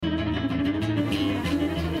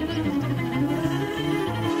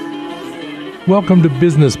Welcome to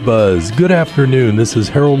Business Buzz. Good afternoon. This is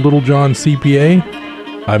Harold Littlejohn, CPA.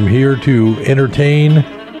 I'm here to entertain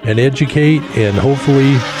and educate, and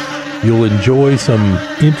hopefully you'll enjoy some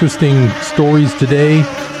interesting stories today.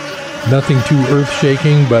 Nothing too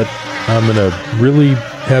earth-shaking, but I'm going to really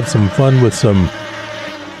have some fun with some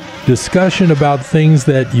discussion about things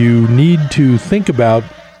that you need to think about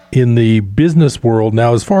in the business world.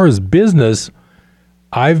 Now, as far as business,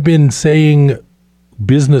 I've been saying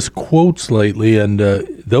business quotes lately, and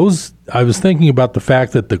I was thinking about the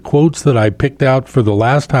fact that the quotes that I picked out for the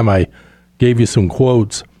last time I gave you some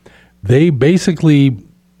quotes, they basically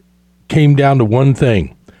came down to one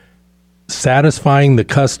thing: satisfying the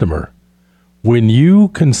customer. When you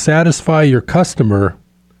can satisfy your customer,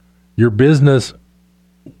 your business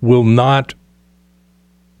will not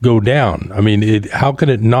go down. I mean, how can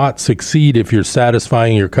it not succeed if you're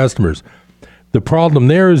satisfying your customers? The problem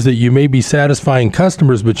there is that you may be satisfying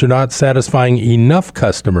customers, but you're not satisfying enough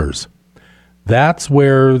customers. That's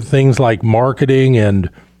where things like marketing, and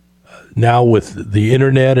now with the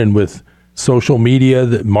internet and with social media,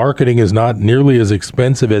 that marketing is not nearly as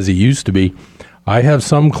expensive as it used to be. I have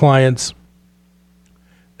some clients,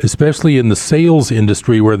 especially in the sales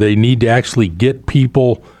industry, where they need to actually get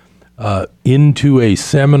people into a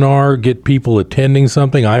seminar, get people attending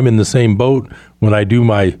something. I'm in the same boat when I do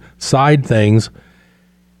my side things.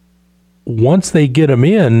 Once they get them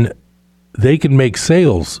in, they can make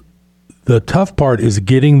sales. The tough part is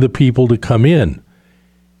getting the people to come in.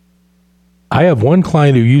 I have one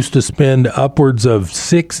client who used to spend upwards of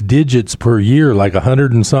 6 digits per year, like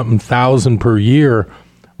 100 and something thousand per year,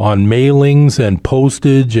 on mailings and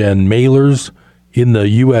postage and mailers in the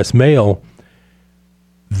U.S. mail.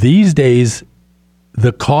 These days,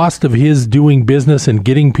 the cost of his doing business and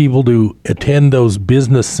getting people to attend those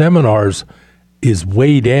business seminars is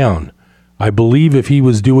way down. I believe if he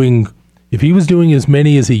was doing as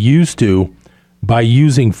many as he used to by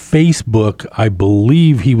using Facebook, I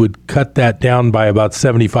believe he would cut that down by about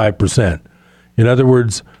 75%. In other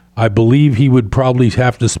words, I believe he would probably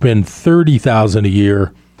have to spend $30,000 a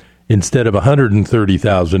year instead of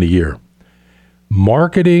 $130,000 a year.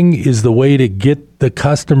 Marketing is the way to get the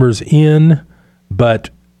customers in, but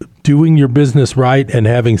doing your business right and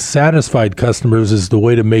having satisfied customers is the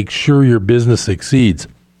way to make sure your business succeeds.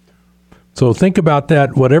 So think about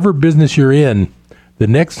that. Whatever business you're in, the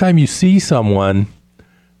next time you see someone,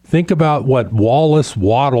 think about what Wallace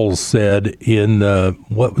Wattles said in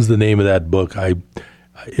what was the name of that book?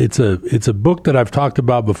 It's a book that I've talked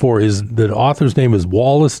about before. The author's name is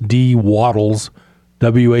Wallace D. Wattles,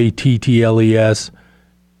 Wattles,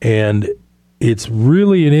 and it's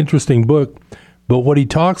really an interesting book. But what he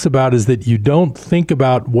talks about is that you don't think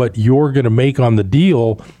about what you're going to make on the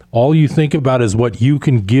deal. All you think about is what you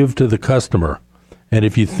can give to the customer. And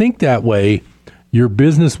if you think that way, your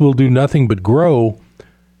business will do nothing but grow.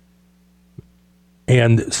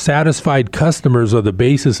 And satisfied customers are the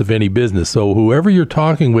basis of any business. So whoever you're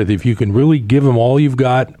talking with, if you can really give them all you've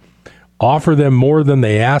got, offer them more than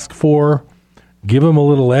they ask for, give them a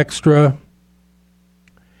little extra,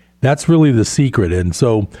 that's really the secret. And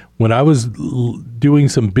so when I was doing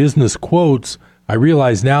some business quotes, I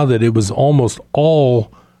realized now that it was almost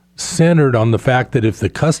all centered on the fact that if the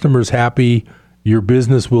customer's happy, your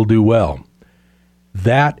business will do well.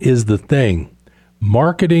 That is the thing.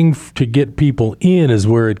 Marketing to get people in is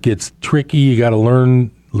where it gets tricky. You got to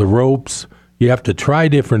learn the ropes. You have to try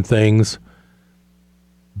different things.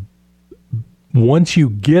 Once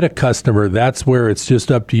you get a customer, that's where it's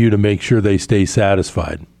just up to you to make sure they stay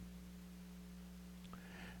satisfied.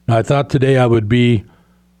 Now, I thought today I would be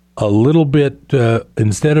a little bit,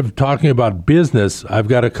 instead of talking about business, I've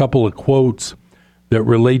got a couple of quotes that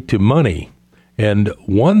relate to money. And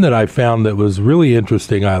one that I found that was really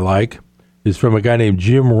interesting, I like, is from a guy named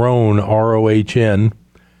Jim Rohn, R-O-H-N.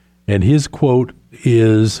 And his quote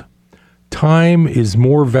is, "Time is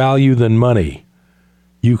more value than money.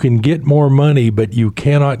 You can get more money, but you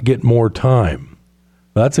cannot get more time."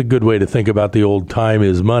 That's a good way to think about the old time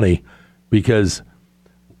is money, because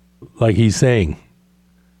like he's saying,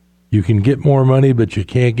 you can get more money, but you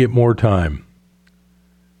can't get more time.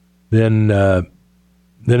 Then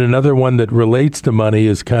another one that relates to money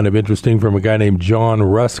is kind of interesting, from a guy named John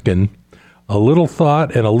Ruskin. "A little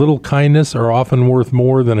thought and a little kindness are often worth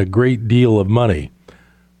more than a great deal of money."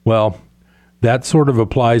 Well, that sort of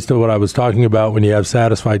applies to what I was talking about when you have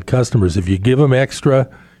satisfied customers. If you give them extra,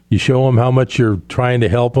 you show them how much you're trying to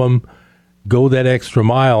help them, go that extra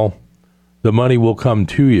mile, the money will come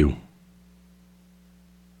to you.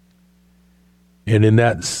 And in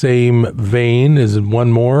that same vein is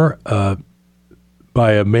one more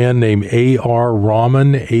by a man named A.R.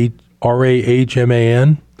 Rahman,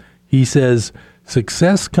 Rahman. He says,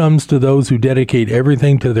 success comes to those who dedicate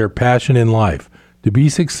everything to their passion in life. To be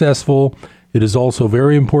successful, it is also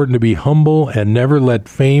very important to be humble and never let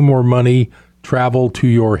fame or money travel to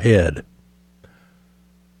your head.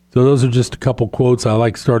 So those are just a couple quotes. I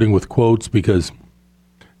like starting with quotes because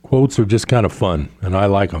quotes are just kind of fun, and I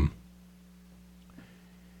like them.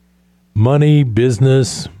 Money,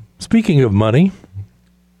 business. Speaking of money,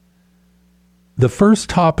 the first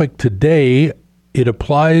topic today, it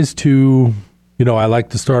applies to, I like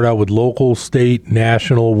to start out with local, state,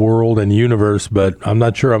 national, world, and universe, but I'm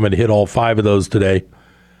not sure I'm going to hit all 5 of those today.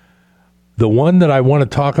 The one that I want to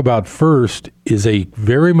talk about first is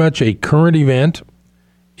very much a current event.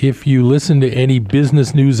 If you listen to any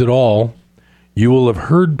business news at all, you will have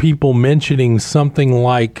heard people mentioning something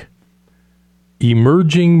like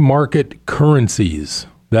emerging market currencies.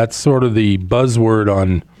 That's sort of the buzzword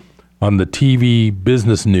on the TV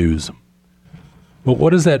business news. But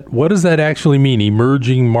what does that actually mean,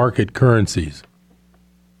 emerging market currencies?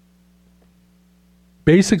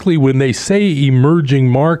 Basically, when they say emerging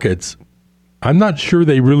markets, I'm not sure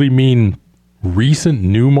they really mean recent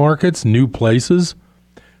new markets, new places.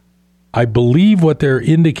 I believe what they're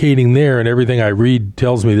indicating there, and everything I read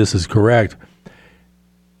tells me this is correct,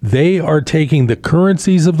 they are taking the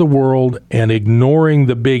currencies of the world and ignoring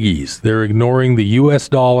the biggies. They're ignoring the U.S.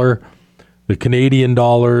 dollar, the Canadian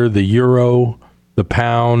dollar, the euro, the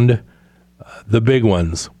pound, the big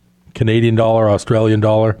ones, Canadian dollar, Australian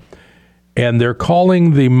dollar, and they're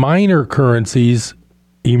calling the minor currencies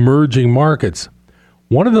emerging markets.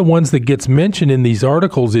 One of the ones that gets mentioned in these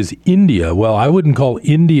articles is India. Well, I wouldn't call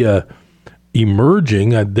India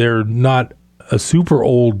emerging. They're not a super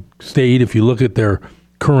old state if you look at their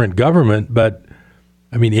current government, but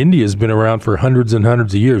India's been around for hundreds and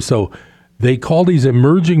hundreds of years. So they call these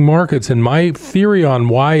emerging markets, and my theory on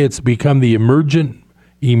why it's become the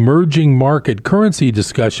emerging market currency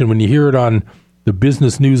discussion, when you hear it on the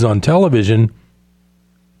business news on television,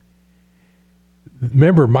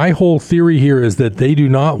 remember, my whole theory here is that they do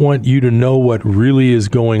not want you to know what really is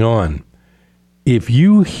going on. If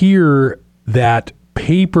you hear that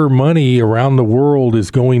paper money around the world is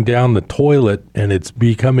going down the toilet and it's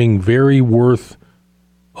becoming very worth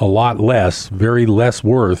a lot less, very less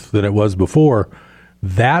worth than it was before,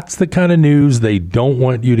 that's the kind of news they don't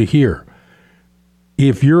want you to hear.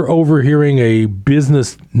 If you're overhearing a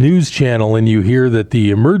business news channel and you hear that the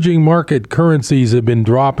emerging market currencies have been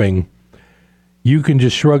dropping, you can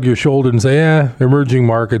just shrug your shoulder and say, emerging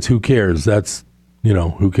markets, who cares? That's,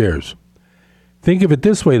 who cares? Think of it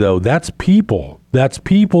this way, though. That's people. That's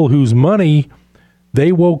people whose money,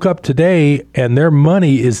 they woke up today and their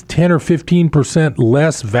money is 10 or 15%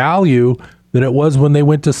 less value than it was when they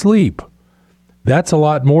went to sleep. That's a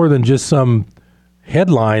lot more than just some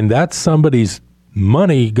headline. That's somebody's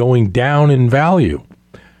money going down in value.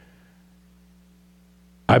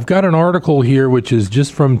 I've got an article here which is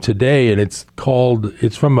just from today, and it's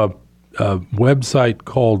from a website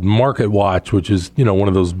called Market Watch, which is, one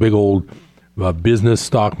of those big old business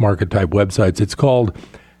stock market type websites. It's called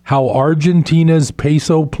How Argentina's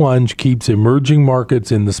Peso Plunge Keeps Emerging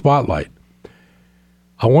Markets in the Spotlight.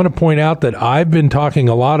 I want to point out that I've been talking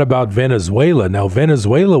a lot about Venezuela. Now,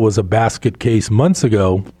 Venezuela was a basket case months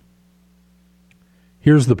ago.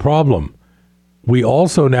 Here's the problem. We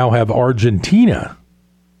also now have Argentina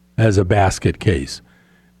as a basket case.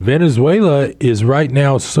 Venezuela is right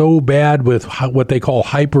now so bad with what they call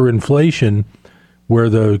hyperinflation, where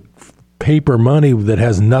the paper money that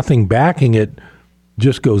has nothing backing it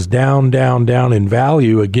just goes down, down, down in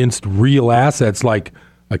value against real assets like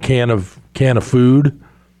a can of food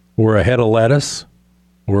or a head of lettuce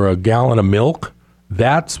or a gallon of milk.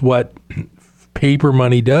 That's what paper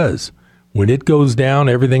money does. When it goes down,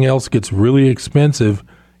 everything else gets really expensive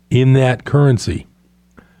in that currency.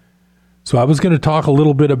 So I was going to talk a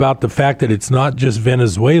little bit about the fact that it's not just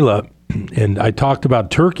Venezuela, and I talked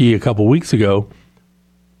about Turkey a couple weeks ago.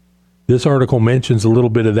 This article mentions a little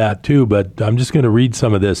bit of that too, but I'm just going to read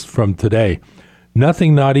some of this from today.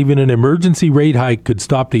 Nothing, not even an emergency rate hike, could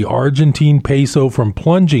stop the Argentine peso from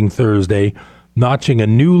plunging Thursday, notching a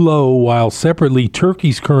new low, while separately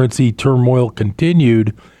Turkey's currency turmoil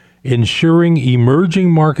continued, ensuring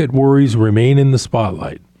emerging market worries remain in the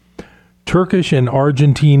spotlight. Turkish and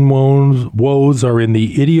Argentine woes are in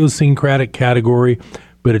the idiosyncratic category,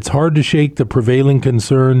 but it's hard to shake the prevailing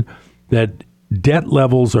concern that debt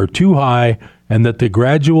levels are too high and that the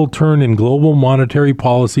gradual turn in global monetary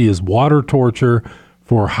policy is water torture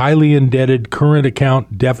for highly indebted current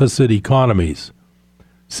account deficit economies,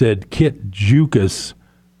 said Kit Jukas,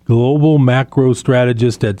 global macro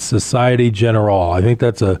strategist at Societe Generale. I think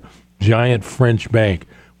that's a giant French bank.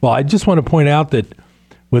 Well, I just want to point out that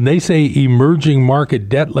when they say emerging market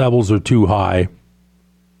debt levels are too high,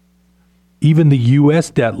 even the U.S.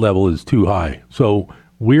 debt level is too high. So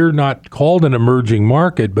we're not called an emerging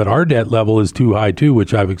market, but our debt level is too high too,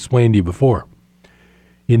 which I've explained to you before.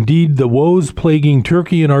 Indeed, the woes plaguing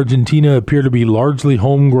Turkey and Argentina appear to be largely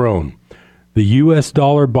homegrown. The U.S.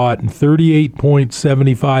 dollar bought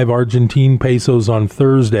 38.75 Argentine pesos on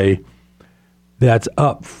Thursday. That's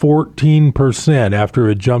up 14% after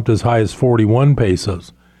it jumped as high as 41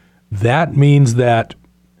 pesos. That means that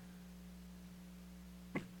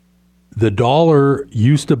the dollar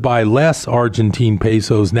used to buy less Argentine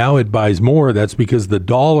pesos. Now it buys more. That's because the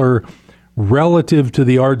dollar relative to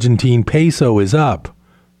the Argentine peso is up.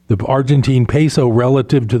 The Argentine peso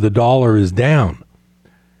relative to the dollar is down.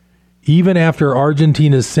 Even after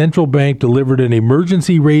Argentina's central bank delivered an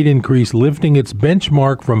emergency rate increase, lifting its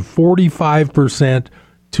benchmark from 45%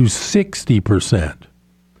 to 60%,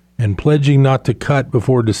 and pledging not to cut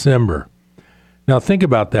before December. Now think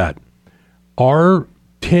about that. Our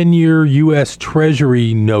 10-year U.S.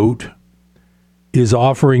 Treasury note is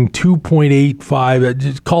offering 2.85,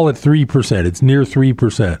 just call it 3%. It's near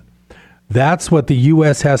 3%. That's what the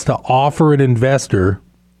U.S. has to offer an investor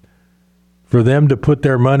for them to put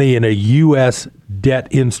their money in a U.S. debt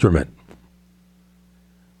instrument.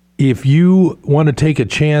 If you want to take a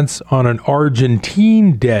chance on an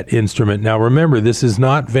Argentine debt instrument, now remember, this is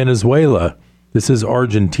not Venezuela, this is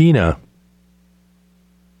Argentina,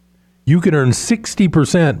 you can earn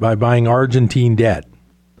 60% by buying Argentine debt.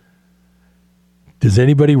 Does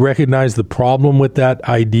anybody recognize the problem with that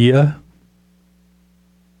idea?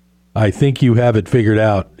 I think you have it figured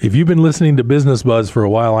out. If you've been listening to Business Buzz for a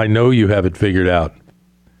while, I know you have it figured out.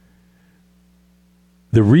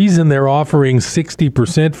 The reason they're offering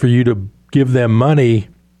 60% for you to give them money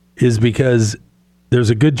is because there's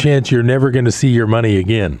a good chance you're never going to see your money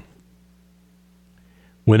again.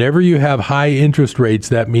 Whenever you have high interest rates,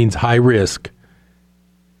 that means high risk.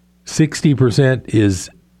 60%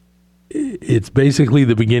 it's basically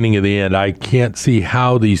the beginning of the end. I can't see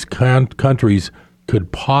how these countries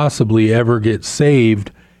could possibly ever get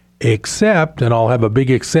saved, except, and I'll have a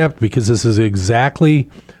big except because this is exactly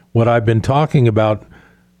what I've been talking about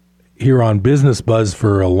here on Business Buzz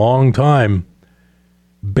for a long time,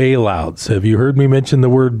 bailouts. Have you heard me mention the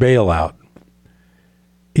word bailout?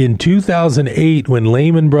 In 2008, when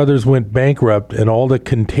Lehman Brothers went bankrupt and all the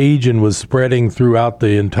contagion was spreading throughout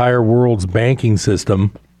the entire world's banking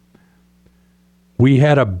system, we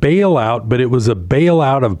had a bailout, but it was a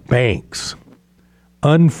bailout of banks.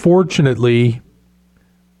 Unfortunately,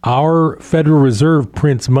 our Federal Reserve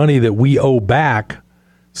prints money that we owe back,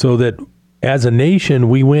 so that as a nation,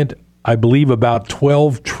 we went, I believe, about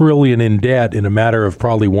 $12 trillion in debt in a matter of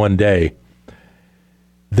probably one day.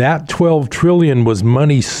 That $12 trillion was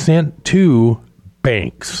money sent to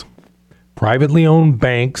banks, privately owned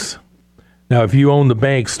banks. Now, if you own the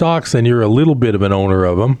bank stocks, then you're a little bit of an owner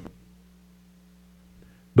of them.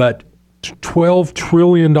 But $12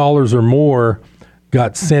 trillion or more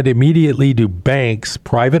got sent immediately to banks,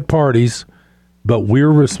 private parties, but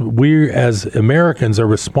we as Americans are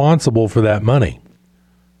responsible for that money.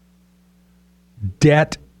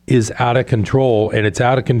 Debt is out of control, and it's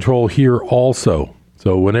out of control here also.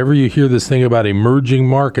 So whenever you hear this thing about emerging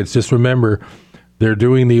markets, just remember they're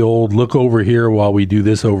doing the old look over here while we do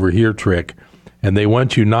this over here trick, and they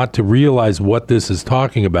want you not to realize what this is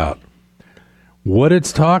talking about. What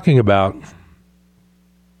it's talking about.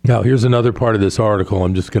 Now, here's another part of this article.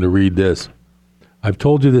 I'm just going to read this. I've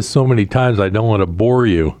told you this so many times, I don't want to bore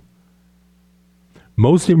you.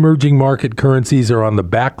 Most emerging market currencies are on the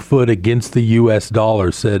back foot against the U.S.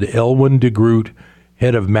 dollar, said Elwin de Groot,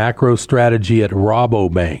 head of macro strategy at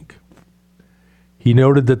Rabobank. He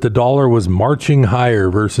noted that the dollar was marching higher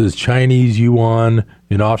versus Chinese yuan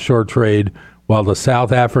in offshore trade, while the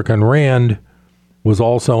South African rand was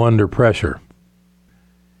also under pressure.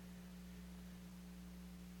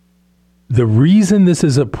 The reason this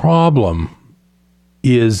is a problem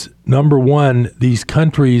is, number one, these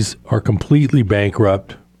countries are completely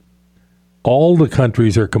bankrupt. All the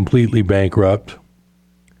countries are completely bankrupt.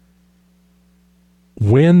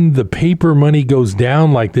 When the paper money goes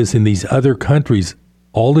down like this in these other countries,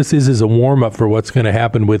 all this is a warm-up for what's going to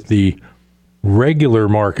happen with the regular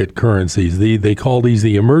market currencies. They call these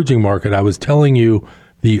the emerging market. I was telling you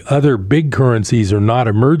the other big currencies are not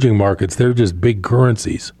emerging markets. They're just big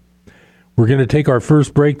currencies. We're going to take our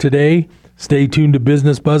first break today. Stay tuned to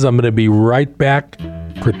Business Buzz. I'm going to be right back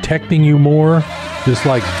protecting you more, just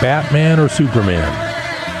like Batman or Superman.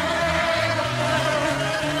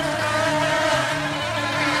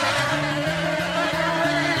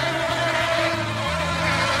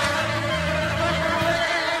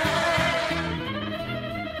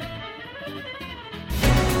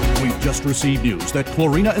 just received news that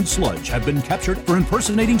chlorina and sludge have been captured for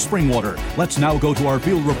impersonating spring water. Let's now go to our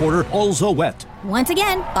field reporter, Also Wet. Once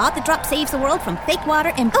again, Bob the Drop saves the world from fake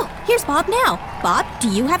water and... Oh, here's Bob now. Bob, do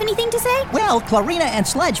you have anything to say? Well, chlorina and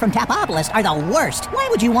sludge from Tapopolis are the worst. Why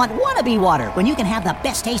would you want wannabe water when you can have the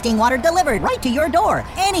best tasting water delivered right to your door?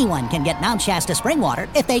 Anyone can get Mount Shasta spring water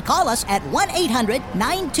if they call us at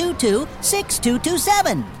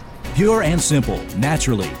 1-800-922-6227. Pure and simple,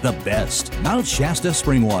 naturally the best. Mount Shasta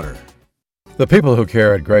spring water. The people who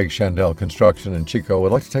care at Greg Shandell Construction in Chico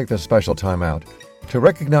would like to take this special time out to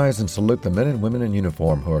recognize and salute the men and women in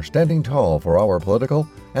uniform who are standing tall for our political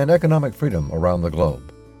and economic freedom around the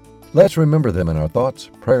globe. Let's remember them in our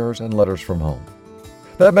thoughts, prayers, and letters from home.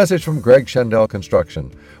 That message from Greg Shandell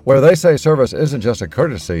Construction, where they say service isn't just a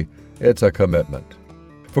courtesy, it's a commitment.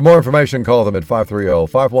 For more information, call them at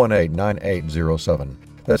 530-518-9807.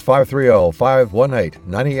 That's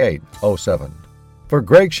 530-518-9807. For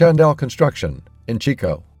Greg Shandell Construction in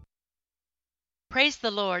Chico. Praise the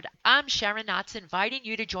Lord. I'm Sharon Knotts, inviting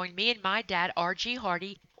you to join me and my dad, R.G.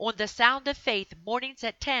 Hardy, on The Sound of Faith, mornings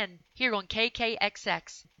at 10, here on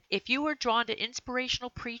KKXX. If you are drawn to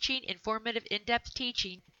inspirational preaching, informative in-depth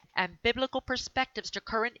teaching, and biblical perspectives to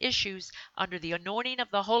current issues under the anointing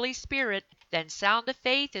of the Holy Spirit, then Sound of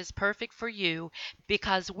Faith is perfect for you,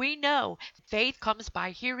 because we know faith comes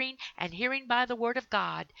by hearing, and hearing by the Word of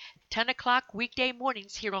God. 10 o'clock weekday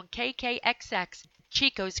mornings here on KKXX,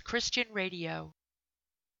 Chico's Christian Radio.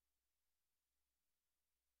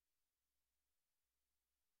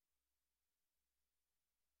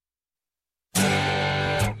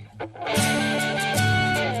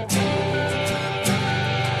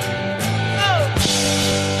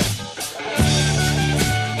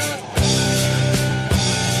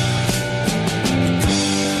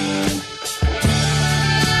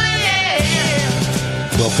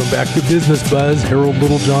 Welcome back to Business Buzz. Harold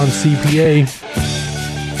Littlejohn, CPA.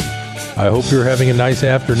 I hope you're having a nice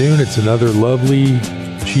afternoon. It's another lovely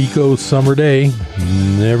Chico summer day.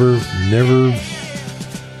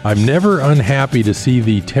 I'm never unhappy to see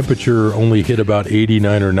the temperature only hit about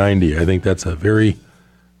 89 or 90. I think that's a very,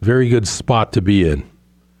 very good spot to be in.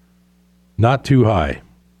 Not too high.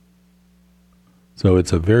 So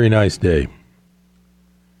it's a very nice day.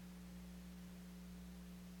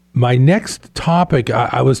 My next topic,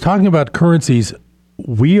 I was talking about currencies.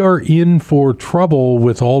 We are in for trouble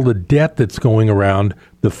with all the debt that's going around.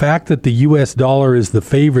 The fact that the U.S. dollar is the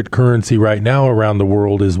favorite currency right now around the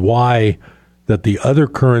world is why that the other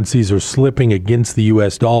currencies are slipping against the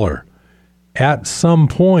U.S. dollar. At some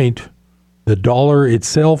point, the dollar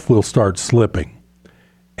itself will start slipping.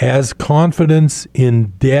 As confidence in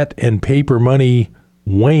debt and paper money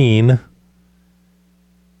wane,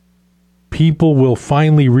 people will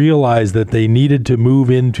finally realize that they needed to move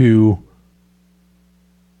into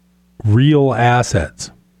real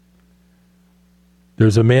assets.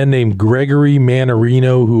 There's a man named Gregory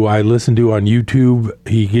Mannarino who I listen to on YouTube.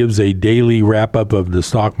 He gives a daily wrap-up of the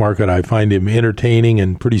stock market. I find him entertaining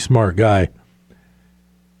and pretty smart guy.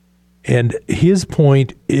 And his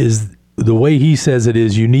point is, the way he says it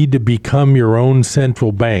is, you need to become your own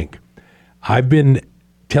central bank. I've been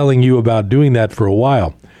telling you about doing that for a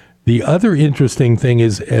while. The other interesting thing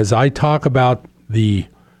is, as I talk about the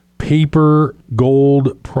paper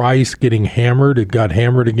gold price getting hammered, it got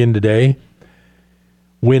hammered again today.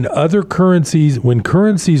 When currencies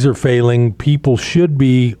are failing, people should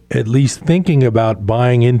be at least thinking about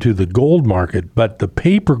buying into the gold market, but the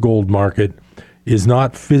paper gold market is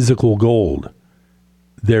not physical gold.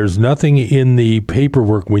 There's nothing in the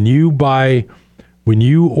paperwork. When you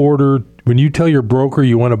tell your broker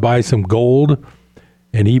you want to buy some gold,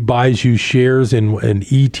 and he buys you shares in an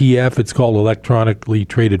ETF, it's called Electronically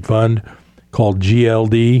Traded Fund, called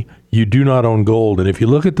GLD, you do not own gold. And if you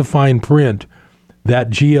look at the fine print, that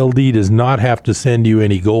GLD does not have to send you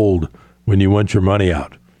any gold when you want your money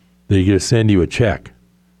out. They just send you a check.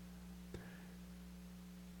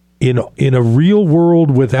 In a real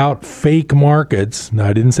world without fake markets, now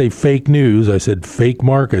I didn't say fake news, I said fake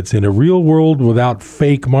markets. In a real world without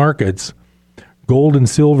fake markets, gold and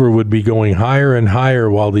silver would be going higher and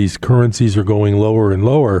higher while these currencies are going lower and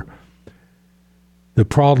lower. The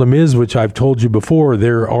problem is, which I've told you before,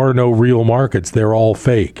 there are no real markets. They're all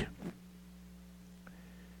fake.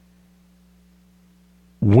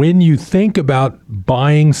 When you think about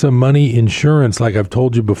buying some money insurance, like I've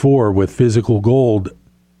told you before, with physical gold,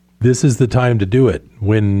 this is the time to do it.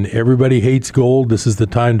 When everybody hates gold, this is the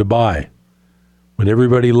time to buy. When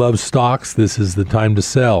everybody loves stocks, this is the time to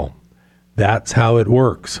sell. That's how it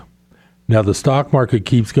works. Now, the stock market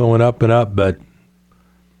keeps going up and up, but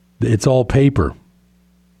it's all paper.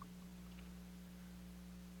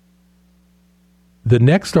 The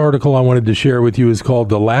next article I wanted to share with you is called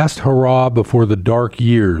The Last Hurrah Before the Dark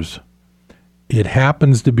Years. It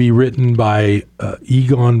happens to be written by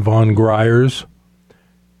Egon von Greyerz,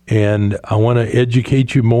 and I want to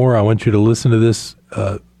educate you more. I want you to listen to this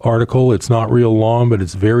article. It's not real long, but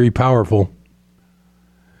it's very powerful.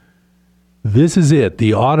 This is it.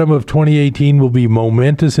 The autumn of 2018 will be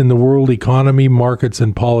momentous in the world economy, markets,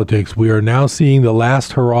 and politics. We are now seeing the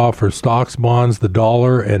last hurrah for stocks, bonds, the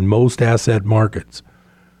dollar, and most asset markets.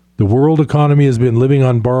 The world economy has been living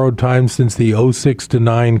on borrowed time since the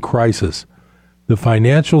 2006-09 crisis. The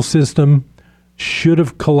financial system should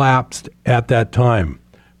have collapsed at that time,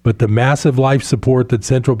 but the massive life support that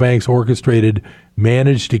central banks orchestrated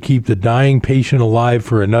managed to keep the dying patient alive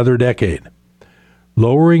for another decade.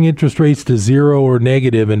 Lowering interest rates to zero or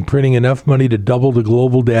negative and printing enough money to double the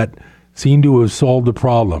global debt seemed to have solved the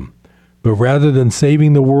problem. But rather than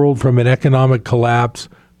saving the world from an economic collapse,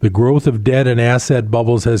 the growth of debt and asset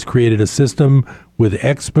bubbles has created a system with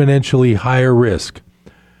exponentially higher risk.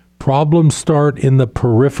 Problems start in the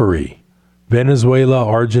periphery: Venezuela,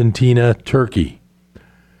 Argentina, Turkey.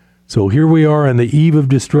 So here we are on the eve of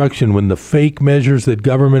destruction when the fake measures that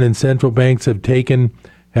government and central banks have taken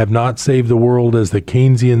have not saved the world as the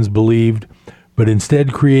Keynesians believed, but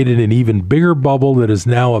instead created an even bigger bubble that is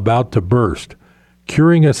now about to burst.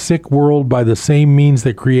 Curing a sick world by the same means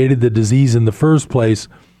that created the disease in the first place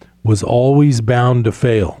was always bound to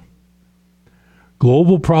fail.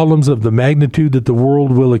 Global problems of the magnitude that the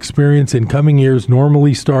world will experience in coming years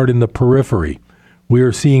normally start in the periphery. We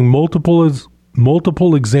are seeing multiple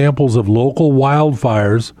examples of local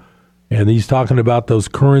wildfires, and he's talking about those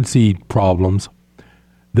currency problems,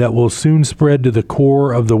 that will soon spread to the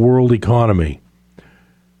core of the world economy.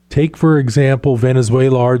 Take, for example,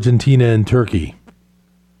 Venezuela, Argentina, and Turkey.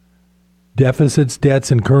 Deficits, debts,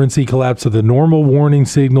 and currency collapse are the normal warning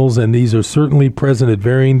signals, and these are certainly present at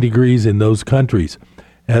varying degrees in those countries.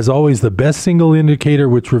 As always, the best single indicator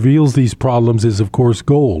which reveals these problems is, of course,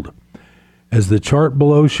 gold. As the chart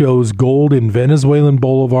below shows, gold in Venezuelan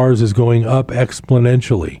bolivars is going up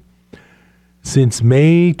exponentially. Since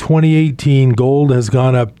May 2018, gold has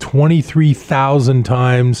gone up 23,000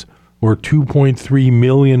 times, or 2.3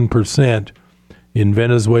 million% in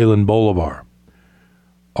Venezuelan bolivar.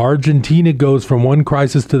 Argentina goes from one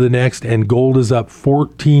crisis to the next, and gold is up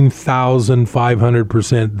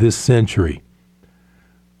 14,500% this century.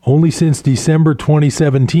 Only since December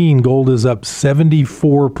 2017, gold is up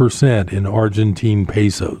 74% in Argentine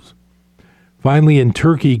pesos. Finally, in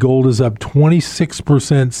Turkey, gold is up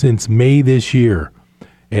 26% since May this year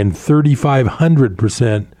and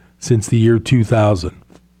 3,500% since the year 2000.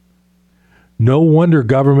 No wonder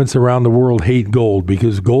governments around the world hate gold,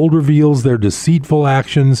 because gold reveals their deceitful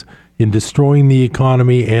actions in destroying the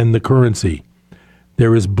economy and the currency.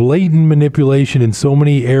 There is blatant manipulation in so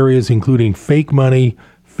many areas, including fake money,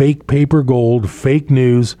 fake paper gold, fake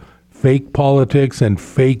news, fake politics, and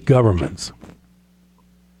fake governments.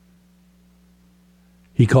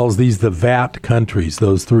 He calls these the VAT countries,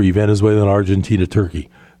 those three, Venezuela, Argentina, Turkey.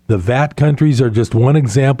 The VAT countries are just one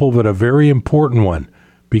example, but a very important one,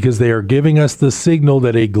 because they are giving us the signal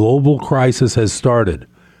that a global crisis has started.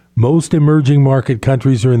 Most emerging market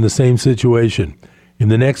countries are in the same situation. In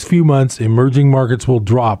the next few months, emerging markets will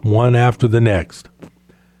drop one after the next.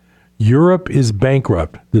 Europe is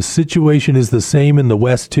bankrupt. The situation is the same in the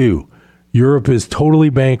West, too. Europe is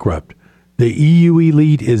totally bankrupt. The EU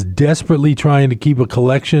elite is desperately trying to keep a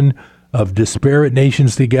collection of disparate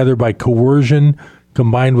nations together by coercion,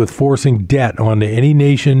 combined with forcing debt onto any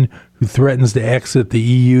nation who threatens to exit the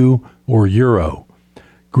EU or Euro.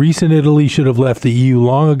 Greece and Italy should have left the EU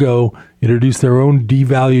long ago, introduced their own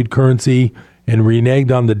devalued currency, and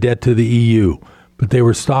reneged on the debt to the EU. But they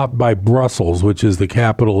were stopped by Brussels, which is the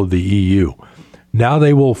capital of the EU. Now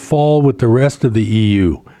they will fall with the rest of the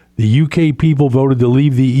EU. The UK people voted to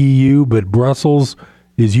leave the EU, but Brussels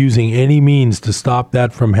is using any means to stop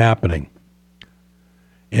that from happening.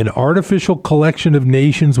 An artificial collection of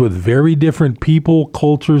nations with very different people,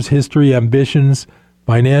 cultures, history, ambitions,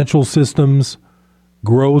 financial systems,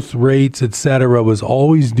 growth rates, etc., was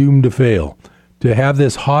always doomed to fail. To have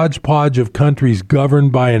this hodgepodge of countries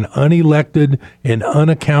governed by an unelected and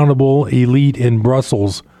unaccountable elite in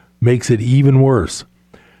Brussels makes it even worse.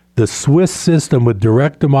 The Swiss system, with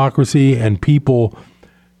direct democracy and people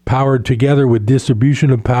powered together with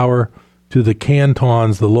distribution of power to the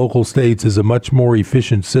cantons, the local states, is a much more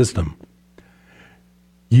efficient system.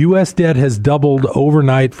 U.S. debt has doubled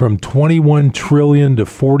overnight from $21 trillion to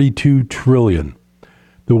 $42 trillion.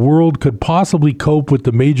 The world could possibly cope with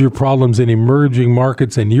the major problems in emerging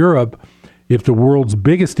markets in Europe if the world's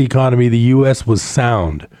biggest economy, the U.S., was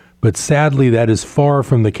sound. but sadly that is far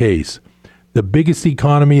from the case. The biggest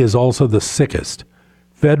economy is also the sickest.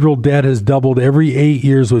 Federal debt has doubled every 8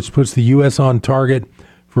 years, which puts the U.S. on target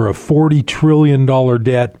for a $40 trillion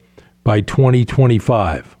debt by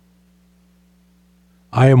 2025.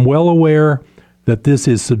 I am well aware that this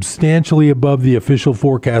is substantially above the official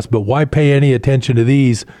forecast, but why pay any attention to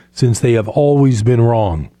these since they have always been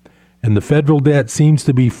wrong? And the federal debt seems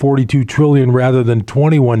to be $42 trillion rather than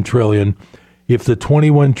 $21 trillion if the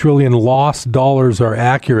 $21 trillion lost dollars are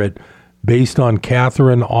accurate based on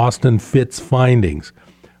Catherine Austin Fitts' findings.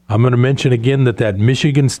 I'm going to mention again that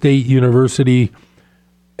Michigan State University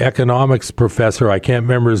economics professor, I can't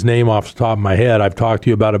remember his name off the top of my head, I've talked to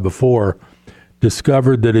you about it before,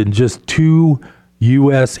 discovered that in just 2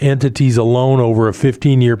 U.S. entities alone over a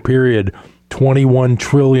 15-year period, $21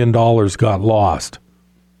 trillion got lost.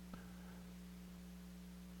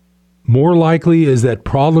 More likely is that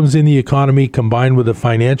problems in the economy combined with a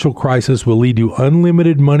financial crisis will lead to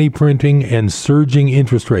unlimited money printing and surging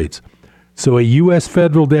interest rates. So a U.S.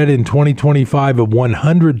 federal debt in 2025 of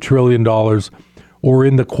 $100 trillion or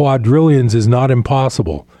in the quadrillions is not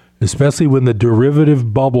impossible, especially when the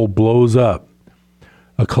derivative bubble blows up.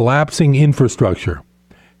 A collapsing infrastructure.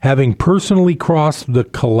 Having personally crossed the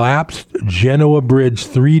collapsed Genoa Bridge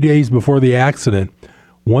 3 days before the accident,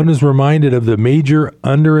 one is reminded of the major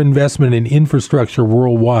underinvestment in infrastructure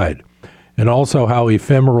worldwide, and also how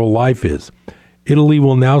ephemeral life is. Italy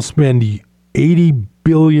will now spend 80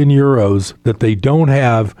 billion euros that they don't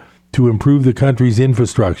have to improve the country's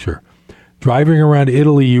infrastructure. Driving around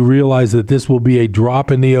Italy, you realize that this will be a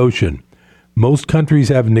drop in the ocean. Most countries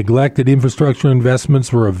have neglected infrastructure investments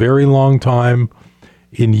for a very long time.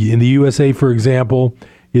 In the USA, for example,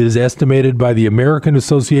 it is estimated by the American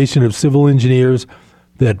Association of Civil Engineers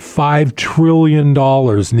that $5 trillion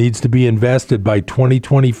needs to be invested by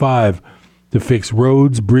 2025 to fix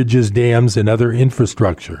roads, bridges, dams, and other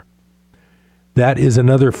infrastructure. That is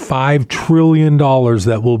another $5 trillion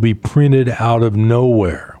that will be printed out of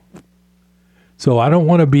nowhere. So I don't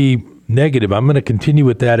want to be negative. I'm going to continue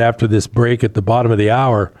with that after this break at the bottom of the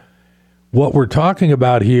hour. What we're talking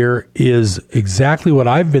about here is exactly what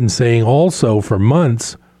I've been saying also for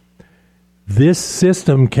months. This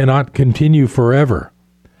system cannot continue forever.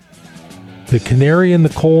 The canary in the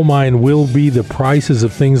coal mine will be the prices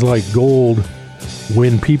of things like gold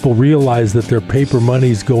when people realize that their paper money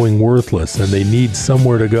is going worthless and they need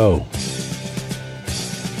somewhere to go.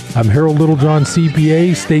 I'm Harold Littlejohn,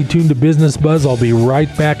 CPA. Stay tuned to Business Buzz. I'll be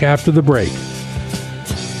right back after the break.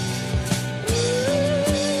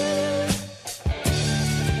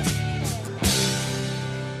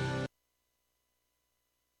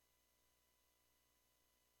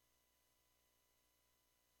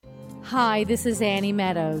 Hi, this is Annie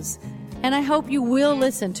Meadows, and I hope you will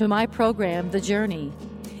listen to my program, The Journey,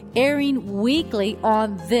 airing weekly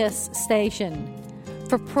on this station.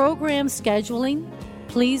 For program scheduling,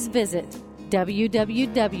 please visit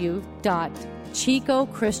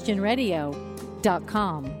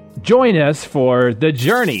www.chicochristianradio.com. Join us for The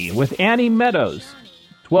Journey with Annie Meadows,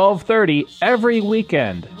 12:30 every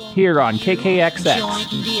weekend here on KKXX. Join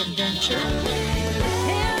the adventure.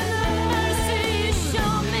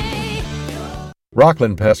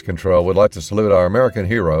 Rockland Pest Control would like to salute our American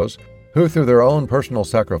heroes who, through their own personal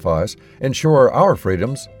sacrifice, ensure our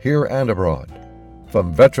freedoms here and abroad.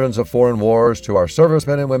 From veterans of foreign wars to our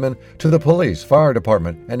servicemen and women to the police, fire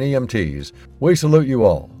department, and EMTs, we salute you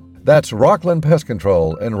all. That's Rockland Pest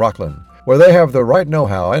Control in Rockland, where they have the right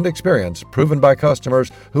know-how and experience proven by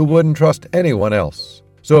customers who wouldn't trust anyone else.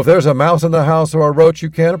 So if there's a mouse in the house or a roach you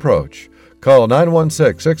can't approach, call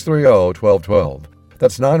 916-630-1212.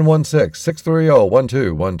 That's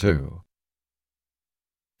 916-630-1212.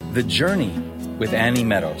 The Journey with Annie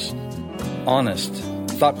Meadows. Honest,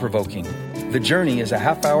 thought-provoking. The Journey is a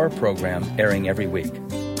half-hour program airing every week.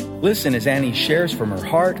 Listen as Annie shares from her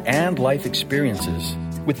heart and life experiences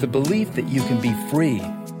with the belief that you can be free,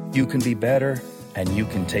 you can be better, and you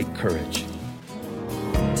can take courage.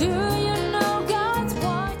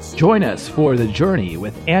 Join us for The Journey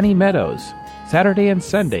with Annie Meadows, Saturday and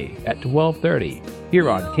Sunday at 12:30 here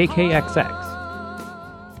on KKXX.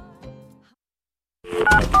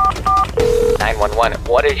 911,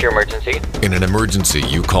 what is your emergency? In an emergency,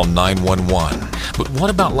 you call 911. But what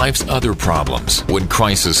about life's other problems? When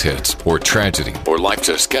crisis hits, or tragedy, or life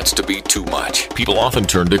just gets to be too much, people often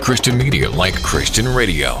turn to Christian media like Christian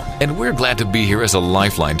Radio. And we're glad to be here as a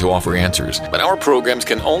lifeline to offer answers. But our programs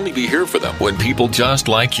can only be here for them when people just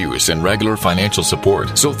like you send regular financial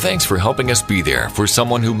support. So thanks for helping us be there for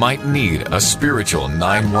someone who might need a spiritual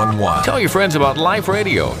 911. Tell your friends about Life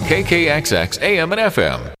Radio, KKXX, AM and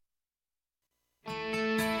FM.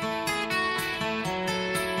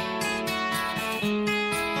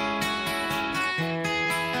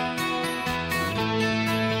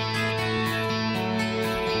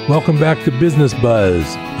 Welcome back to Business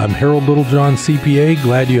Buzz. I'm Harold Littlejohn, CPA.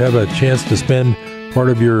 Glad you have a chance to spend part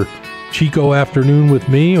of your Chico afternoon with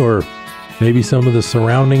me, or maybe some of the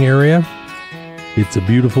surrounding area. It's a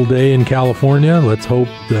beautiful day in California. Let's hope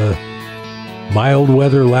the mild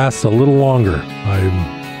weather lasts a little longer.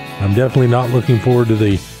 I'm definitely not looking forward to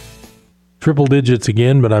the triple digits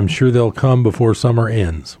again, but I'm sure they'll come before summer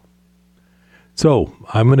ends. So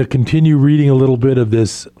I'm going to continue reading a little bit of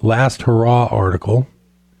this Last Hurrah article.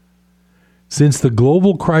 Since the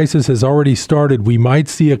global crisis has already started, we might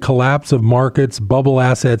see a collapse of markets, bubble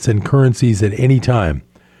assets, and currencies at any time.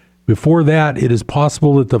 Before that, it is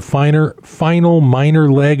possible that the final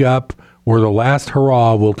minor leg up or the last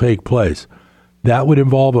hurrah will take place. That would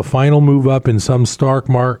involve a final move up in some stock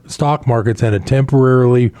markets and a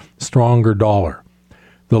temporarily stronger dollar.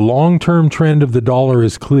 The long-term trend of the dollar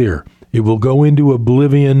is clear. It will go into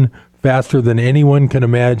oblivion faster than anyone can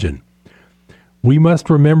imagine. We must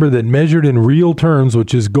remember that measured in real terms,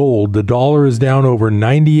 which is gold, the dollar is down over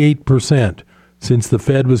 98% since the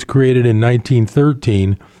Fed was created in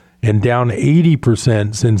 1913 and down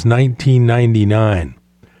 80% since 1999.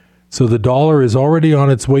 So the dollar is already on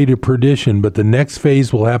its way to perdition, but the next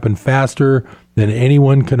phase will happen faster than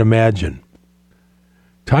anyone can imagine.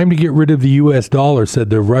 Time to get rid of the U.S. dollar, said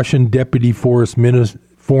the Russian deputy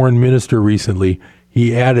foreign minister recently.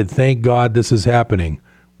 He added, "Thank God this is happening.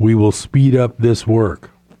 We will speed up this work."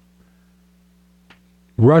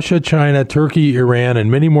 Russia, China, Turkey, Iran, and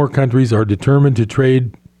many more countries are determined to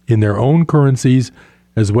trade in their own currencies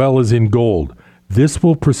as well as in gold. This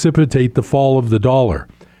will precipitate the fall of the dollar.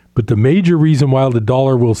 But the major reason why the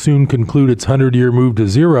dollar will soon conclude its 100-year move to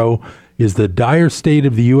zero is the dire state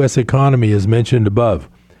of the U.S. economy, as mentioned above.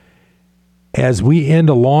 As we end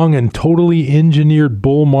a long and totally engineered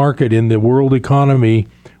bull market in the world economy,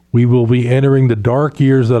 we will be entering the dark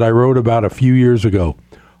years that I wrote about a few years ago.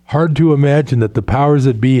 Hard to imagine that the powers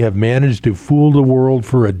that be have managed to fool the world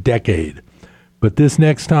for a decade. But this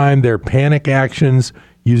next time, their panic actions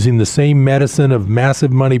using the same medicine of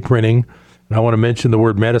massive money printing, and I want to mention the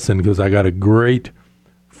word medicine because I got a great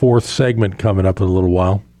fourth segment coming up in a little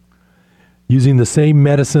while. Using the same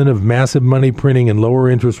medicine of massive money printing and lower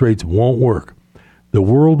interest rates won't work. The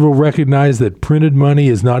world will recognize that printed money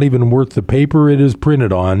is not even worth the paper it is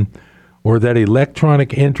printed on, or that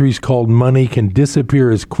electronic entries called money can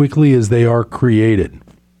disappear as quickly as they are created.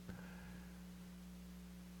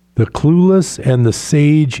 The clueless and the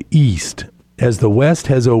sage East. As the West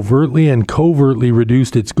has overtly and covertly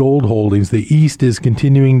reduced its gold holdings, the East is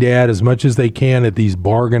continuing to add as much as they can at these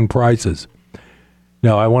bargain prices.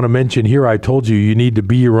 Now, I want to mention here, I told you need to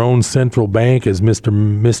be your own central bank, as Mr.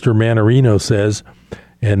 Manarino says,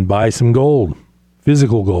 and buy some gold,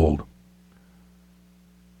 physical gold.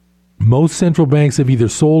 Most central banks have either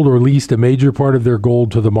sold or leased a major part of their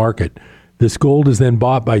gold to the market. This gold is then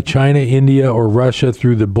bought by China, India, or Russia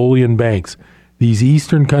through the bullion banks. These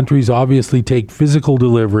Eastern countries obviously take physical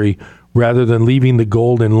delivery rather than leaving the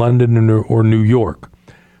gold in London or New York.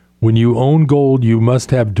 When you own gold, you must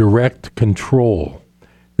have direct control.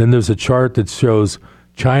 Then there's a chart that shows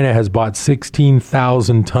China has bought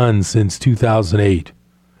 16,000 tons since 2008.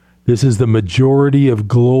 This is the majority of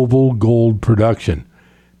global gold production.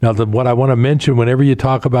 Now, what I want to mention, whenever you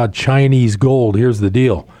talk about Chinese gold, here's the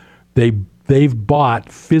deal. They've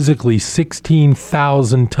bought physically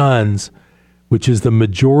 16,000 tons, which is the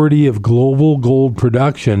majority of global gold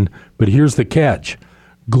production. But here's the catch.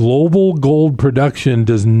 Global gold production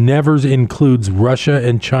never includes Russia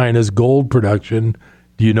and China's gold production.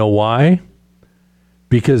 Do you know why?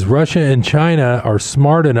 Because Russia and China are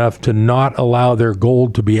smart enough to not allow their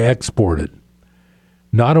gold to be exported.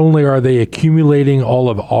 Not only are they accumulating all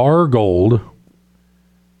of our gold,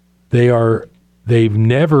 they've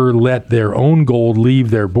never let their own gold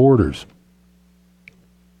leave their borders.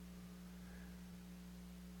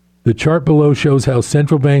 The chart below shows how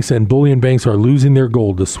central banks and bullion banks are losing their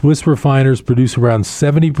gold. The Swiss refiners produce around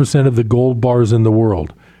 70% of the gold bars in the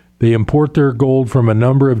world. They import their gold from a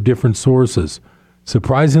number of different sources.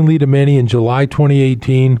 Surprisingly to many, in July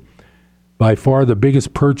 2018, by far the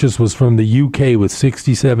biggest purchase was from the UK with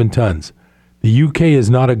 67 tons. The UK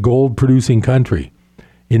is not a gold-producing country.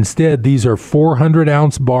 Instead, these are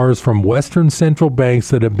 400-ounce bars from Western central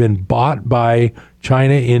banks that have been bought by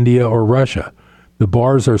China, India, or Russia. The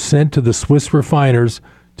bars are sent to the Swiss refiners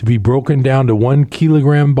to be broken down to 1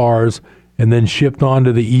 kilogram bars and then shipped on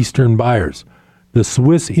to the Eastern buyers. The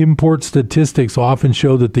Swiss import statistics often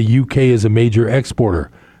show that the UK is a major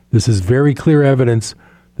exporter. This is very clear evidence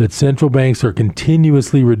that central banks are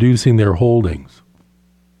continuously reducing their holdings.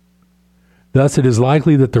 Thus, it is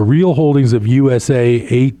likely that the real holdings of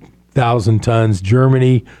USA, thousand tons,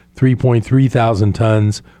 Germany 3.3 thousand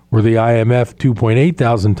tons, or the IMF 2.8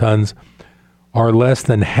 thousand tons, are less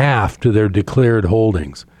than half to their declared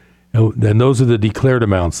holdings. And those are the declared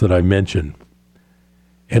amounts that I mentioned.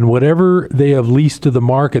 And whatever they have leased to the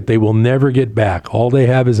market, they will never get back. All they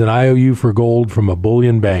have is an IOU for gold from a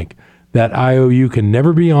bullion bank. That IOU can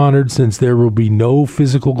never be honored since there will be no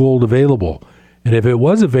physical gold available. And if it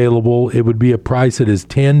was available, it would be a price that is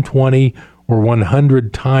 10, 20, or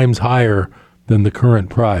 100 times higher than the current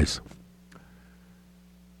price.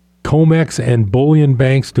 COMEX and bullion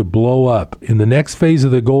banks to blow up. In the next phase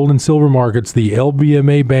of the gold and silver markets, the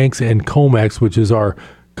LBMA banks and COMEX, which is our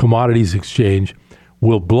commodities exchange,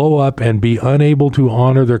 will blow up and be unable to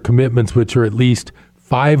honor their commitments, which are at least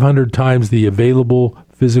 500 times the available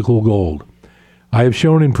physical gold. I have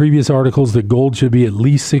shown in previous articles that gold should be at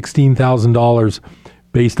least $16,000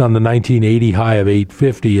 based on the 1980 high of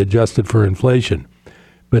 $850 adjusted for inflation.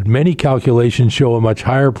 But many calculations show a much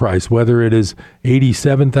higher price, whether it is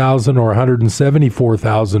 $87,000 or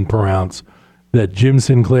 $174,000 per ounce, that Jim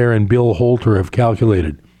Sinclair and Bill Holter have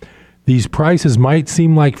calculated. These prices might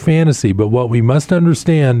seem like fantasy, but what we must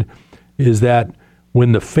understand is that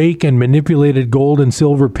when the fake and manipulated gold and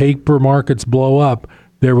silver paper markets blow up,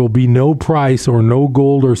 there will be no price or no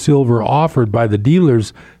gold or silver offered by the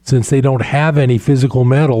dealers since they don't have any physical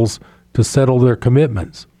metals to settle their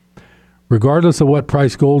commitments. Regardless of what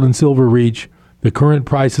price gold and silver reach, the current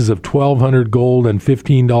prices of $1,200 gold and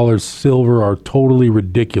 $15 silver are totally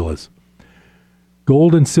ridiculous.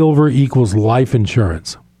 Gold and silver equals life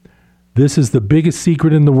insurance. This is the biggest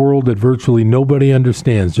secret in the world that virtually nobody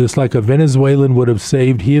understands. Just like a Venezuelan would have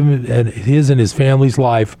saved his and his family's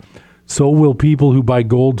life, so will people who buy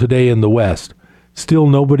gold today in the West. Still,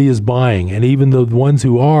 nobody is buying, and even the ones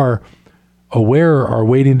who are aware are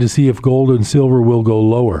waiting to see if gold and silver will go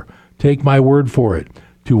lower. Take my word for it.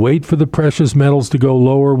 To wait for the precious metals to go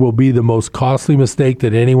lower will be the most costly mistake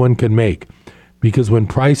that anyone can make, because when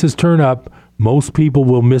prices turn up, most people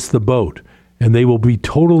will miss the boat, and they will be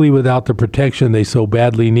totally without the protection they so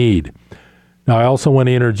badly need. Now, I also want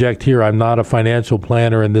to interject here, I'm not a financial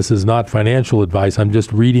planner, and this is not financial advice. I'm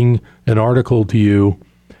just reading an article to you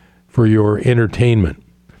for your entertainment.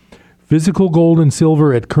 Physical gold and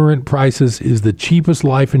silver at current prices is the cheapest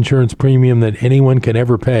life insurance premium that anyone can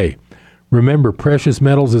ever pay. Remember, precious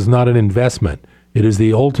metals is not an investment. It is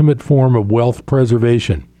the ultimate form of wealth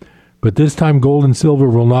preservation. But this time, gold and silver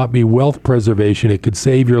will not be wealth preservation. It could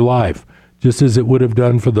save your life, just as it would have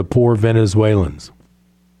done for the poor Venezuelans.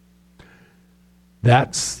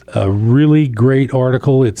 That's a really great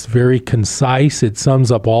article. It's very concise. It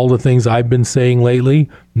sums up all the things I've been saying lately.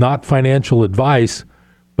 Not financial advice,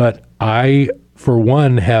 but I, for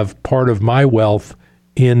one, have part of my wealth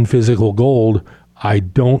in physical gold. I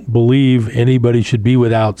don't believe anybody should be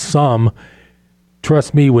without some.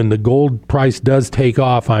 Trust me, when the gold price does take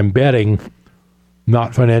off, I'm betting,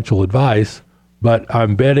 not financial advice, but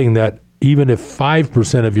I'm betting that even if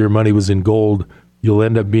 5% of your money was in gold, you'll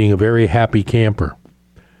end up being a very happy camper.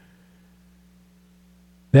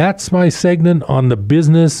 That's my segment on the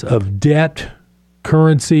business of debt,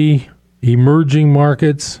 currency, emerging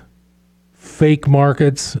markets, fake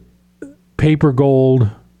markets, paper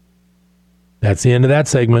gold. That's the end of that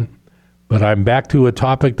segment. But I'm back to a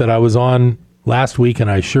topic that I was on last week,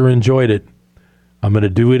 and I sure enjoyed it. I'm going to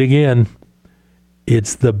do it again.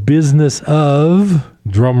 It's the business of,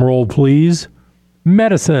 drum roll please,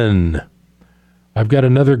 medicine. I've got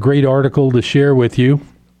another great article to share with you.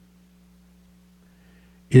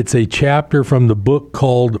 It's a chapter from the book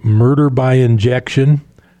called Murder by Injection.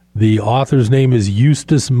 The author's name is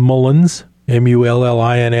Eustace Mullins,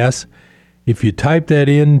 Mullins. If you type that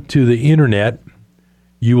into the internet,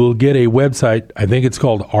 you will get a website. I think it's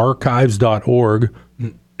called archives.org.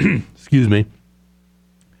 Excuse me.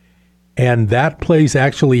 And that place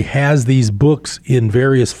actually has these books in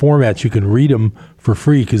various formats. You can read them for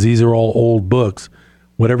free because these are all old books.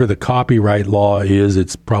 Whatever the copyright law is,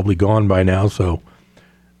 it's probably gone by now, so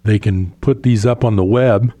they can put these up on the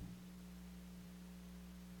web.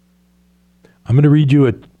 I'm going to read you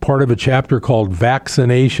a part of a chapter called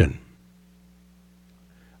Vaccination.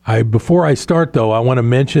 Before I start, though, I want to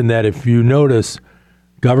mention that if you notice,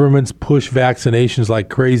 governments push vaccinations like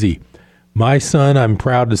crazy. My son, I'm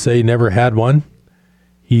proud to say, never had one.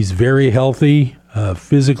 He's very healthy,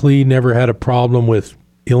 physically, never had a problem with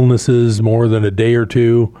illnesses more than a day or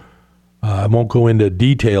two. I won't go into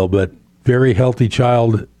detail, but very healthy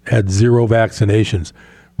child, had 0 vaccinations.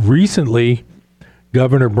 Recently,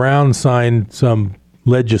 Governor Brown signed some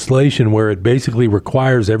legislation where it basically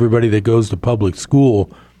requires everybody that goes to public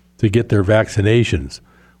school to get their vaccinations.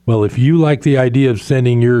 Well, if you like the idea of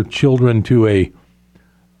sending your children to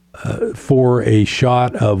for a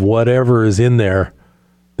shot of whatever is in there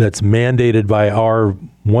that's mandated by our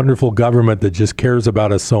wonderful government that just cares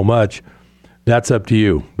about us so much, that's up to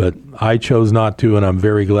you. But I chose not to, and I'm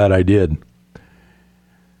very glad I did.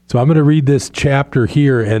 So I'm going to read this chapter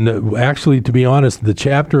here. And actually, to be honest, the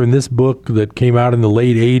chapter in this book that came out in the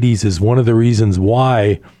late 80s is one of the reasons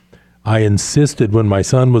why I insisted when my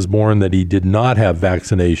son was born that he did not have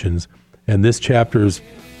vaccinations. And this chapter is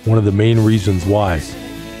one of the main reasons why.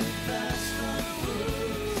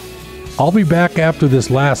 I'll be back after this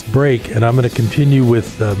last break, and I'm going to continue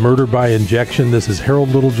with Murder by Injection. This is Harold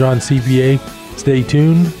Littlejohn, CPA. Stay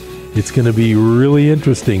tuned. It's going to be really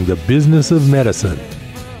interesting. The business of medicine.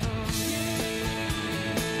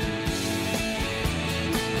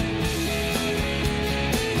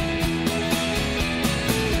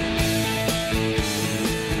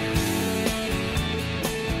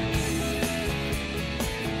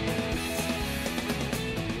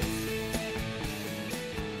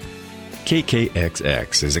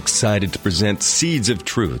 KKXX is excited to present Seeds of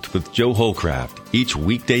Truth with Joe Holcraft. Each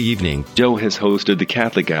weekday evening, Joe has hosted the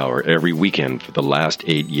Catholic Hour every weekend for the last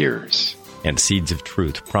 8 years. And Seeds of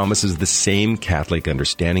Truth promises the same Catholic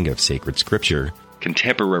understanding of sacred scripture,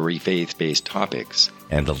 contemporary faith-based topics,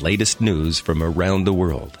 and the latest news from around the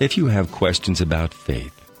world. If you have questions about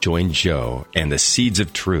faith, join Joe and the Seeds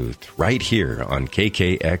of Truth right here on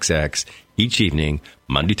KKXX each evening,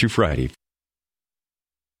 Monday through Friday.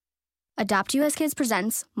 Adopt US Kids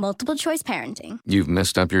presents Multiple Choice Parenting. You've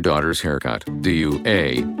messed up your daughter's haircut. Do you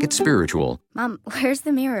A, get spiritual? Mom, where's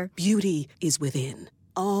the mirror? Beauty is within.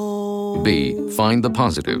 Oh. B, find the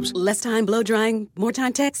positives? Less time blow drying, more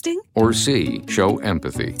time texting? Or C, show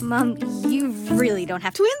empathy? Mom, you really don't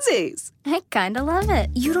have to. Twinsies! I kinda love it.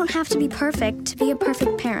 You don't have to be perfect to be a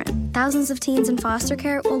perfect parent. Thousands of teens in foster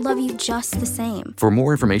care will love you just the same. For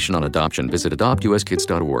more information on adoption, visit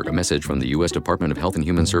adoptuskids.org. A message from the U.S. Department of Health and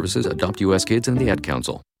Human Services, Adopt U.S. Kids, and the Ad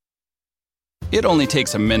Council. It only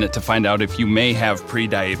takes a minute to find out if you may have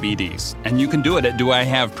prediabetes, and you can do it at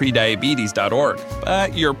doihaveprediabetes.org.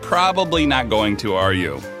 But you're probably not going to, are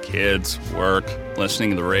you? Kids, work,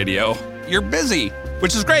 listening to the radio. You're busy,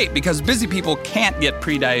 which is great because busy people can't get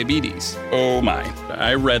prediabetes. Oh my,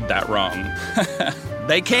 I read that wrong.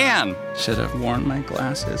 They can. Should have worn my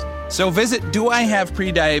glasses. So visit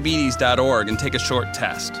doihaveprediabetes.org and take a short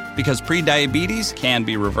test, because prediabetes can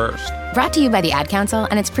be reversed. Brought to you by the Ad Council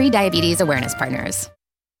and its pre-diabetes awareness partners.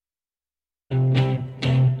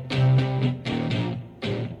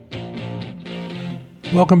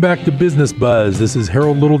 Welcome back to Business Buzz. This is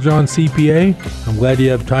Harold Littlejohn, CPA. I'm glad you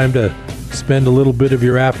have time to spend a little bit of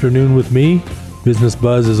your afternoon with me. Business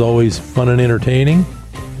Buzz is always fun and entertaining,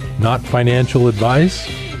 not financial advice.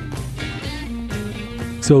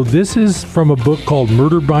 So this is from a book called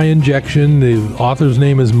Murder by Injection. The author's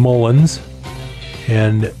name is Mullins.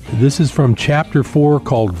 And this is from chapter 4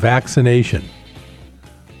 called Vaccination.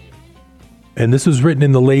 And this was written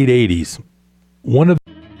in the late 80s. One of